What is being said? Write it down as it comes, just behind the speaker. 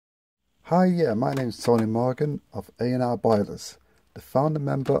Hi, my name's Tony Morgan of A&R Boilers, the founder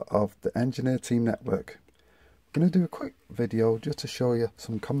member of the Engineer Team Network. I'm going to do a quick video just to show you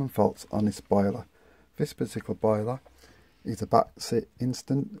some common faults on this boiler. This particular boiler is a Baxi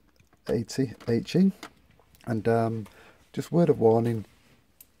Instant 80 HE, and just word of warning,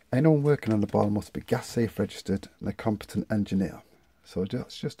 anyone working on the boiler must be gas safe registered and a competent engineer. So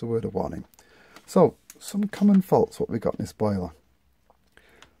that's just a word of warning. So some common faults what we got in this boiler.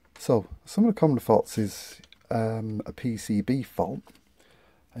 So some of the common faults is a PCB fault,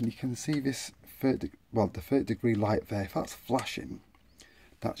 and you can see this the 30 degree light there. If that's flashing,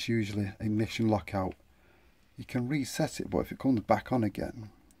 that's usually ignition lockout. You can reset it, but if it comes back on again,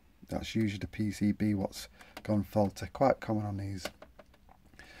 that's usually the PCB what's gone faulty. Quite common on these.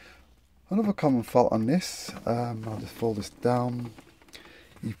 Another common fault on this, I'll just fold this down.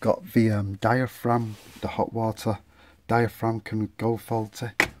 You've got the diaphragm, the hot water diaphragm can go faulty,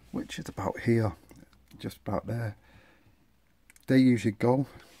 which is about here, just about there. They usually go.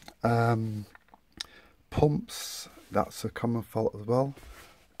 Pumps, that's a common fault as well,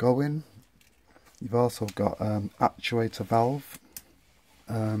 going. You've also got actuator valve,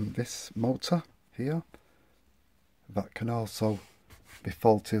 this motor here, that can also be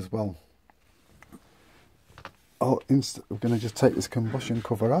faulty as well. We're going to just take this combustion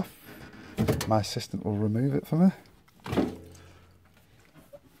cover off. My assistant will remove it for me.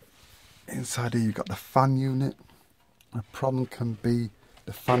 Inside here you've got the fan unit. The problem can be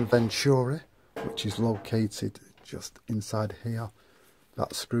the fan venturi, which is located just inside here.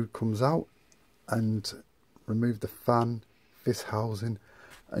 That screw comes out, and remove the fan, this housing,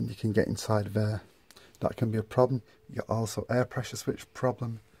 and you can get inside there. That can be a problem. You got also air pressure switch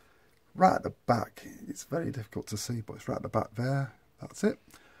problem. Right at the back, it's very difficult to see, but it's right at the back there. That's it.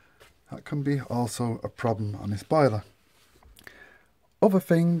 That can be also a problem on this boiler. Other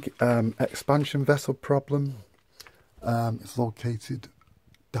thing, expansion vessel problem. It's located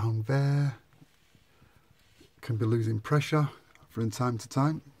down there. Can be losing pressure from time to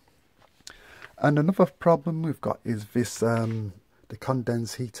time. And another problem we've got is this the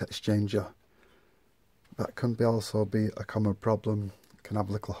condensed heat exchanger. That can be also be a common problem. Can have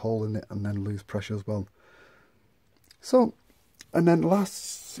a little hole in it and then lose pressure as well. So, and then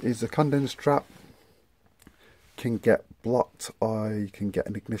last is the condense trap. Can get blocked, or you can get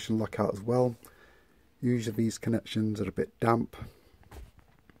an ignition lockout as well. Usually these connections are a bit damp.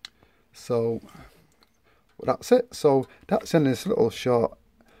 So that's it. So that's in this little short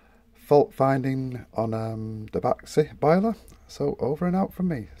fault finding on the Baxi boiler. So over and out from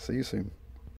me. See you soon.